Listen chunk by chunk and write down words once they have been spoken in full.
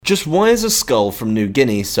Just why is a skull from New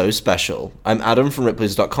Guinea so special? I'm Adam from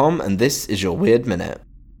Ripley's.com, and this is your Weird Minute.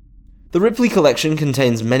 The Ripley collection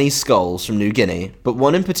contains many skulls from New Guinea, but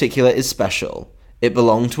one in particular is special. It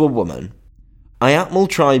belonged to a woman. Ayatmal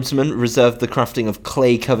tribesmen reserved the crafting of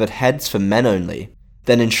clay-covered heads for men only,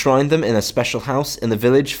 then enshrined them in a special house in the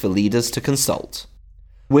village for leaders to consult.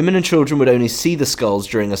 Women and children would only see the skulls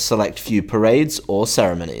during a select few parades or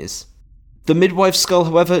ceremonies. The midwife's skull,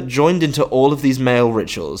 however, joined into all of these male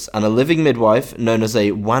rituals, and a living midwife, known as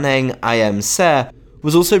a Waneng Ayem Ser,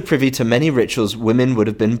 was also privy to many rituals women would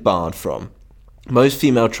have been barred from. Most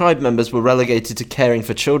female tribe members were relegated to caring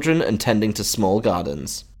for children and tending to small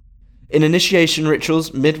gardens. In initiation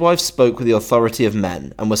rituals, midwives spoke with the authority of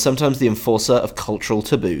men, and were sometimes the enforcer of cultural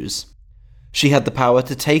taboos. She had the power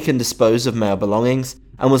to take and dispose of male belongings,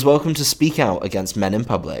 and was welcome to speak out against men in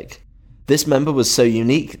public. This member was so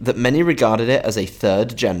unique that many regarded it as a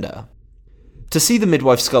third gender. To see the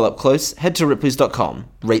midwife skull up close, head to Ripley's.com,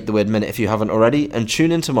 rate the Weird Minute if you haven't already, and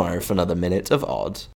tune in tomorrow for another Minute of Odd.